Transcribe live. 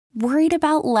Worried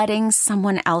about letting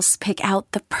someone else pick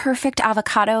out the perfect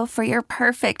avocado for your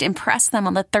perfect impress them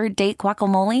on the third date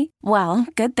guacamole? Well,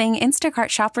 good thing Instacart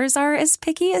shoppers are as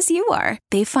picky as you are.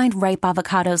 They find ripe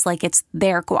avocados like it's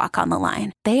their guac on the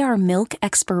line. They are milk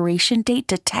expiration date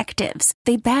detectives.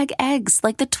 They bag eggs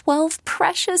like the 12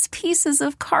 precious pieces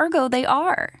of cargo they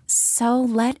are. So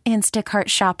let Instacart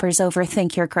shoppers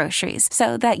overthink your groceries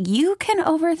so that you can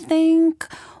overthink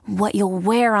what you'll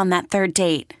wear on that third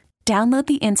date. Download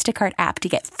the Instacart app to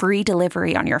get free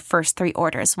delivery on your first 3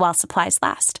 orders while supplies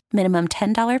last. Minimum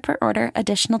 $10 per order.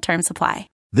 Additional terms apply.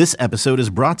 This episode is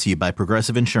brought to you by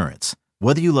Progressive Insurance.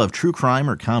 Whether you love true crime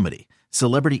or comedy,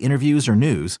 celebrity interviews or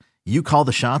news, you call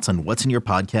the shots on what's in your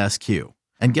podcast queue.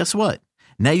 And guess what?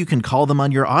 Now you can call them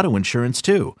on your auto insurance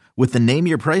too with the Name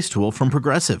Your Price tool from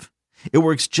Progressive. It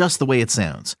works just the way it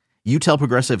sounds. You tell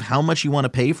Progressive how much you want to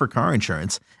pay for car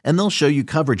insurance, and they'll show you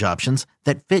coverage options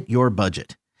that fit your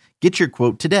budget. Get your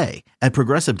quote today at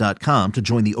Progressive.com to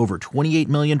join the over 28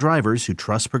 million drivers who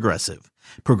trust Progressive.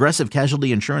 Progressive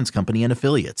Casualty Insurance Company and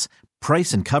Affiliates.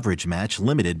 Price and coverage match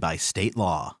limited by state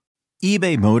law.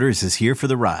 eBay Motors is here for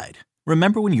the ride.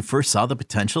 Remember when you first saw the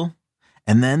potential?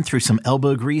 And then through some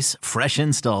elbow grease, fresh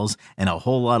installs, and a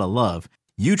whole lot of love,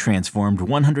 you transformed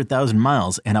 100,000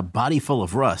 miles and a body full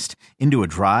of rust into a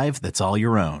drive that's all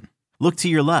your own. Look to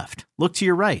your left. Look to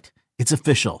your right. It's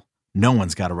official. No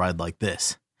one's got a ride like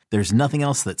this. There's nothing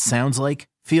else that sounds like,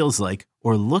 feels like,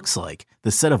 or looks like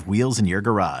the set of wheels in your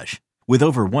garage. With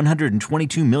over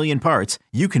 122 million parts,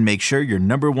 you can make sure your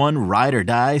number one ride or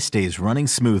die stays running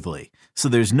smoothly. So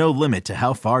there's no limit to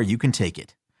how far you can take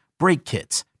it. Brake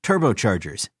kits,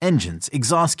 turbochargers, engines,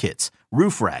 exhaust kits,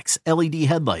 roof racks, LED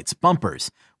headlights,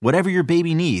 bumpers, whatever your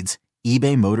baby needs,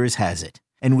 eBay Motors has it.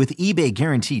 And with eBay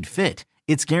Guaranteed Fit,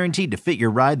 it's guaranteed to fit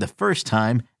your ride the first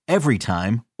time, every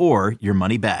time, or your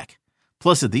money back.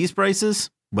 Plus, at these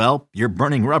prices, well, you're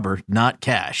burning rubber, not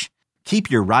cash. Keep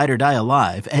your ride or die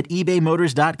alive at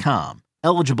ebaymotors.com.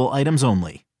 Eligible items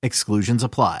only. Exclusions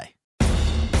apply.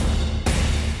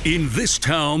 In this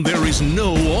town, there is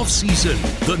no off-season.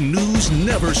 The news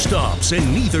never stops,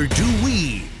 and neither do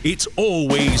we. It's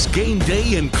always game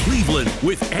day in Cleveland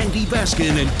with Andy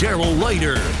Baskin and Daryl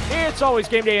Ryder. It's always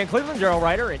game day in Cleveland. Daryl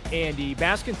Ryder and Andy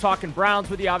Baskin talking Browns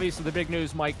with you. Obviously, the big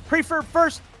news, Mike Priefer.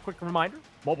 First, quick reminder.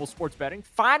 Mobile sports betting,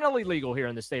 finally legal here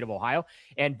in the state of Ohio.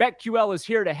 And BetQL is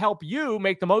here to help you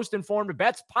make the most informed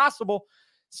bets possible.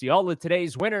 See all of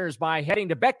today's winners by heading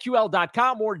to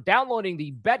BetQL.com or downloading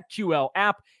the BetQL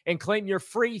app and claim your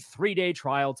free 3-day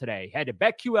trial today. Head to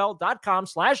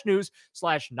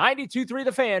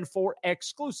BetQL.com/news/923thefan for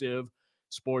exclusive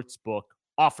sportsbook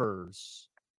offers.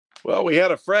 Well, we had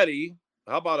a Freddie.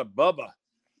 How about a Bubba?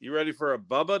 You ready for a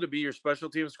Bubba to be your special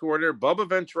teams coordinator? Bubba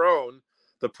Ventrone,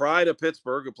 the pride of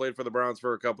Pittsburgh, who played for the Browns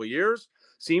for a couple of years,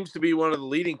 seems to be one of the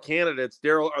leading candidates.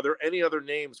 Daryl, are there any other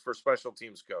names for special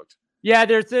teams coach? Yeah,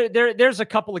 there's a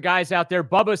couple of guys out there.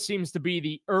 Bubba seems to be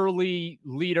the early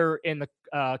leader in the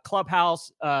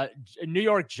clubhouse. New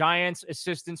York Giants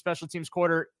assistant special teams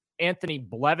coordinator Anthony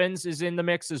Blevins is in the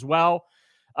mix as well.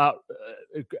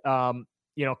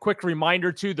 Quick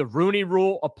reminder too, the Rooney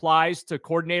Rule applies to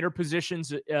coordinator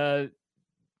positions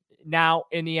now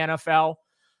in the NFL.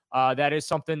 That is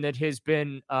something that has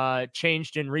been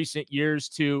changed in recent years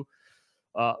to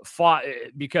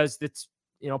because it's,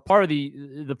 part of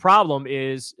the problem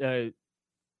is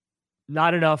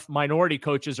not enough minority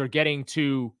coaches are getting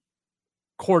to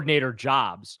coordinator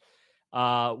jobs,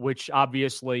 which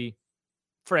obviously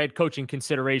for head coaching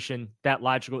consideration,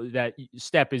 that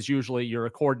step is usually you're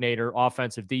a coordinator,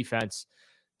 offensive, defense,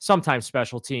 sometimes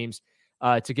special teams,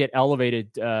 to get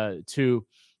elevated to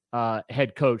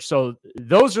head coach. So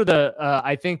those are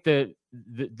I think the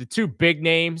two big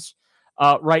names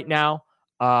right now.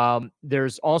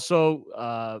 There's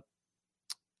also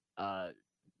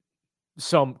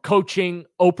some coaching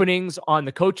openings on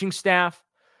the coaching staff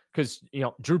because,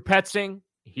 Drew Petzing,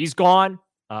 he's gone,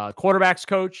 quarterback's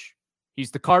coach. He's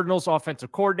the Cardinals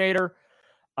offensive coordinator.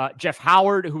 Jeff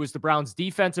Howard, who is the Browns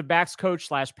defensive backs coach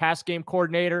 / pass game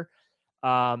coordinator.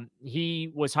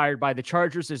 He was hired by the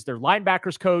Chargers as their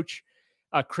linebackers coach.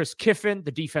 Chris Kiffin,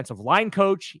 the defensive line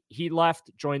coach, he left,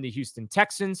 joined the Houston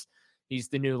Texans. He's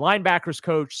the new linebackers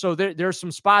coach. So there's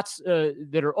some spots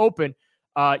that are open.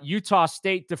 Utah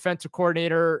State defensive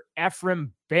coordinator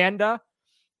Ephraim Banda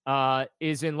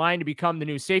is in line to become the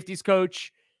new safeties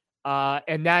coach.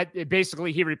 And that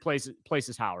basically he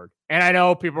replaces Howard. And I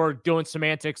know people are doing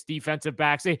semantics, defensive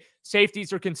backs.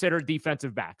 Safeties are considered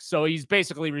defensive backs. So he's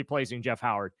basically replacing Jeff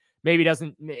Howard. Maybe I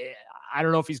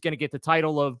don't know if he's going to get the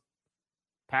title of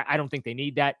I don't think they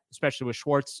need that, especially with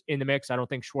Schwartz in the mix. I don't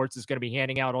think Schwartz is going to be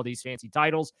handing out all these fancy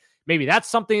titles. Maybe that's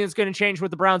something that's going to change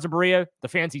with the Browns and Berea. The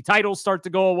fancy titles start to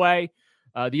go away.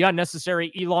 The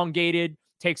unnecessary elongated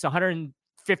takes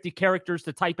 150 characters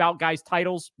to type out guys'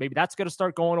 titles. Maybe that's going to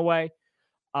start going away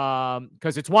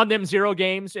because it's won them 0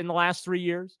 games in the last 3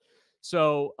 years.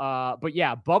 So, but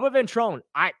yeah, Bubba Ventrone,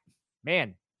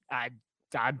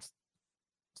 I'm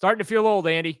starting to feel old,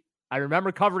 Andy. I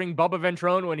remember covering Bubba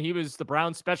Ventrone when he was the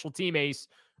Browns special team ace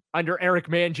under Eric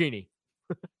Mangini.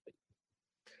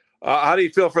 How do you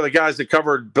feel for the guys that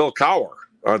covered Bill Cowher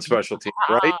on special teams,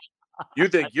 right? You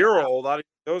think you're old. How do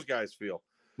those guys feel?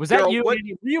 Was that you? Were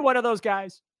you one of those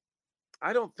guys?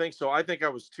 I don't think so. I think I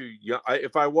was too young.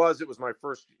 If I was, it was my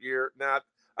first year.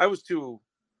 I was too.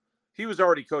 He was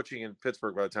already coaching in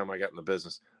Pittsburgh by the time I got in the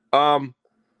business.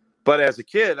 But as a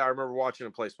kid, I remember watching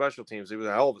him play special teams. He was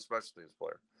a hell of a special teams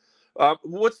player.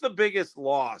 What's the biggest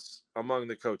loss among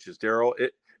the coaches, Daryl?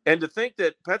 And to think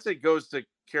that Petzing goes to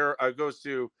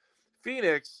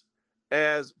Phoenix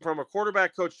as from a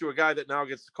quarterback coach to a guy that now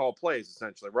gets to call plays,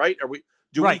 essentially, right?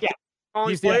 Right, yeah.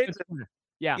 Calling plays?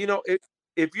 Yeah. You know,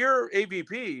 if you're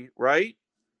AVP, right?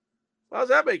 How does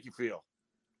that make you feel?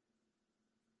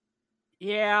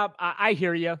 Yeah, I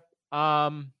hear you.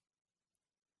 I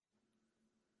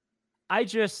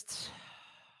just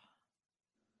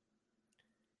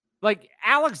like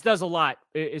Alex does a lot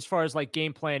as far as like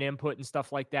game plan input and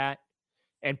stuff like that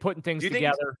and putting things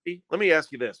together. Let me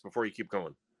ask you this before you keep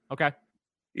going. Okay.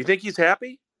 You think he's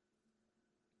happy?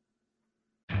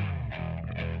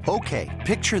 Okay,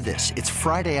 picture this. It's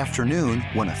Friday afternoon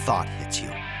when a thought hits you.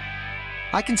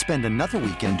 I can spend another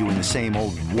weekend doing the same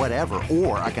old whatever,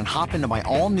 or I can hop into my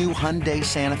all-new Hyundai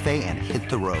Santa Fe and hit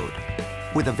the road.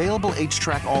 With available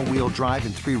H-Track all-wheel drive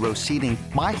and 3-row seating,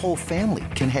 my whole family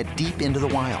can head deep into the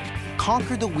wild.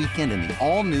 Conquer the weekend in the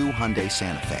all-new Hyundai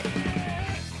Santa Fe.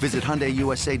 Visit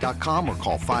HyundaiUSA.com or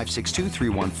call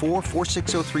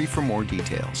 562-314-4603 for more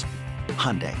details.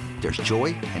 Hyundai, there's joy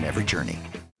in every journey.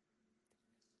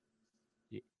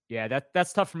 Yeah,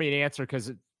 that's tough for me to answer because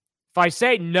if I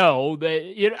say no,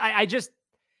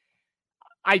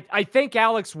 I think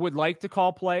Alex would like to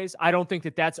call plays. I don't think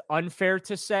that that's unfair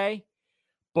to say,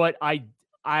 but I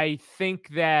think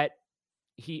that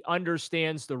he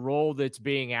understands the role that's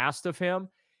being asked of him.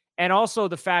 And also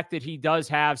the fact that he does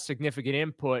have significant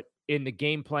input in the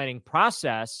game planning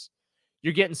process.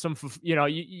 You're getting some,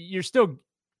 you're still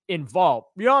involved.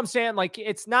 You know what I'm saying? Like,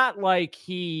 it's not like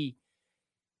he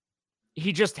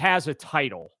just has a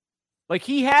title. Like,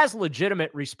 he has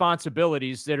legitimate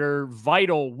responsibilities that are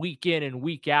vital week in and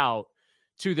week out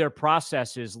to their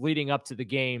processes leading up to the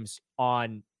games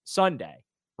on Sunday.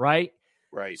 Right.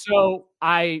 Right. So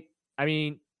I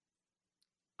mean,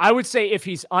 I would say if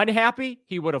he's unhappy,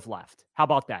 he would have left. How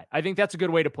about that? I think that's a good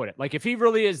way to put it. Like, if he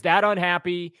really is that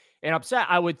unhappy and upset,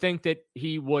 I would think that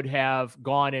he would have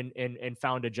gone and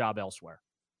found a job elsewhere.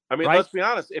 I mean, right? Let's be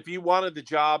honest. If he wanted the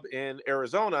job in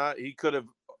Arizona, he could have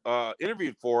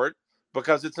interviewed for it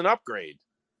because it's an upgrade.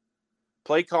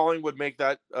 Play calling would make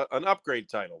that an upgrade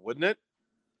title, wouldn't it?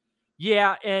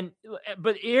 Yeah,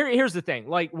 but here's the thing.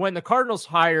 Like, when the Cardinals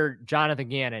hired Jonathan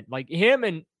Gannon, like he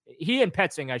and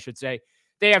Petzing, I should say,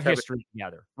 they have history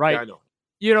together, right? Yeah, I know.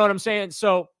 You know what I'm saying?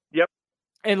 So, yep.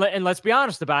 And let's be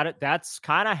honest about it. That's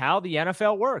kind of how the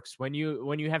NFL works when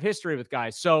you have history with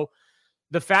guys. So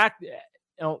the fact,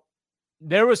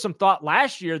 there was some thought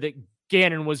last year that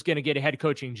Gannon was going to get a head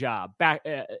coaching job back,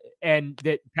 and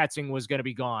that Petzing was going to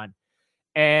be gone.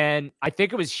 And I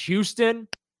think it was Houston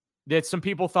that some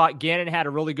people thought Gannon had a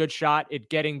really good shot at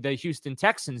getting the Houston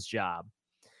Texans job.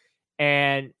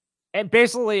 And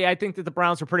basically, I think that the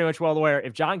Browns were pretty much well aware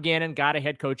if John Gannon got a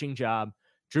head coaching job,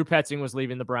 Drew Petzing was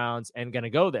leaving the Browns and going to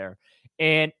go there.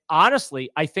 And honestly,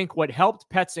 I think what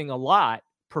helped Petzing a lot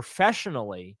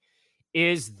professionally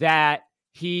is that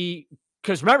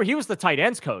because remember, he was the tight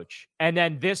ends coach. And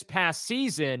then this past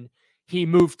season, he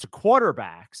moved to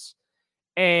quarterbacks.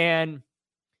 And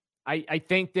I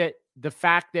think that the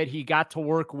fact that he got to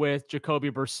work with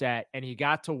Jacoby Brissett and he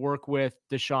got to work with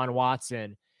Deshaun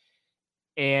Watson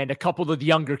and a couple of the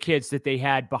younger kids that they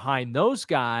had behind those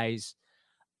guys,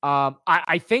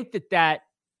 I think that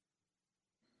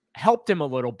helped him a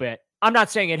little bit. I'm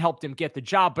not saying it helped him get the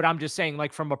job, but I'm just saying,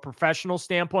 like, from a professional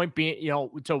standpoint, being,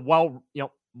 to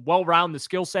well-round the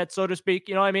skill set, so to speak,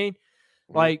 you know what I mean?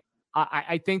 Mm-hmm. Like,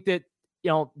 I think that,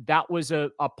 that was a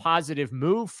positive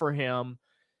move for him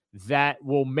that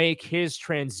will make his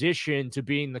transition to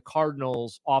being the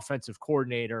Cardinals offensive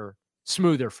coordinator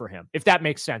smoother for him, if that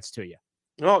makes sense to you.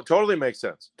 No, it totally makes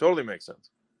sense. Totally makes sense.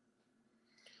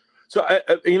 So, I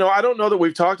don't know that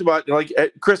we've talked about, like,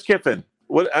 Chris Kiffin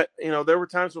There were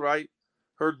times where I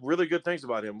heard really good things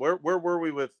about him. Where were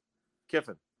we with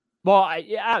Kiffin? Well,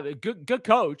 good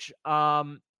coach.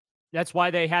 That's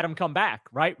why they had him come back,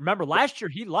 right? Remember last year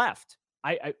he left.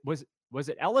 Was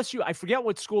it LSU? I forget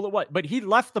what school it was, but he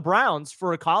left the Browns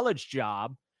for a college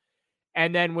job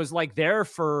and then was like there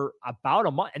for about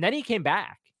a month. And then he came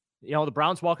back. The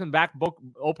Browns welcomed back,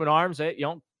 open arms,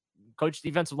 coach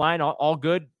defensive line, all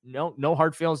good. No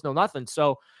hard feelings, no nothing.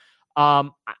 So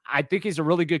I think he's a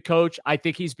really good coach. I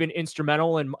think he's been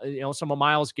instrumental in, some of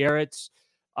Myles Garrett's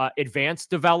advanced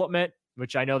development,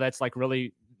 which I know that's like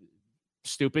really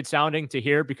stupid sounding to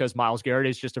hear because Myles Garrett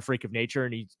is just a freak of nature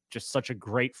and he's just such a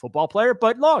great football player.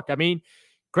 But look, I mean,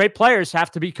 great players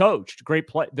have to be coached. Great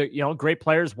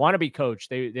players want to be coached.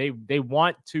 They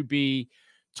want to be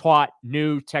taught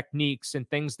new techniques and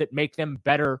things that make them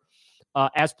better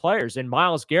as players. And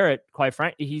Myles Garrett, quite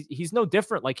frankly, he's no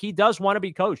different. Like, he does want to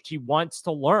be coached. He wants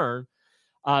to learn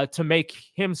to make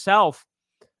himself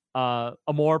a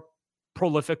more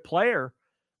prolific player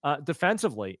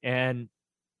defensively. And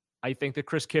I think that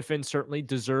Chris Kiffin certainly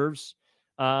deserves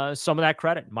some of that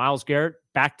credit. Myles Garrett,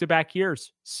 back-to-back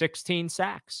years, 16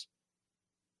 sacks,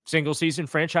 single season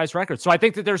franchise record. So I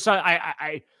think that there's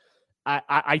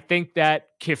I think that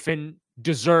Kiffin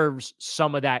deserves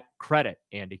some of that credit,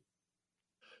 Andy.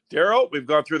 Daryl, we've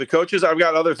gone through the coaches. I've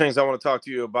got other things I want to talk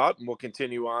to you about, and we'll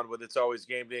continue on with It's Always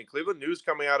Game Day in Cleveland. News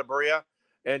coming out of Berea.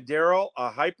 And Daryl, a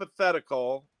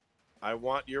hypothetical I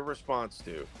want your response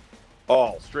to.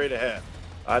 All straight ahead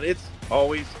on It's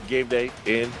Always Game Day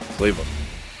in Cleveland.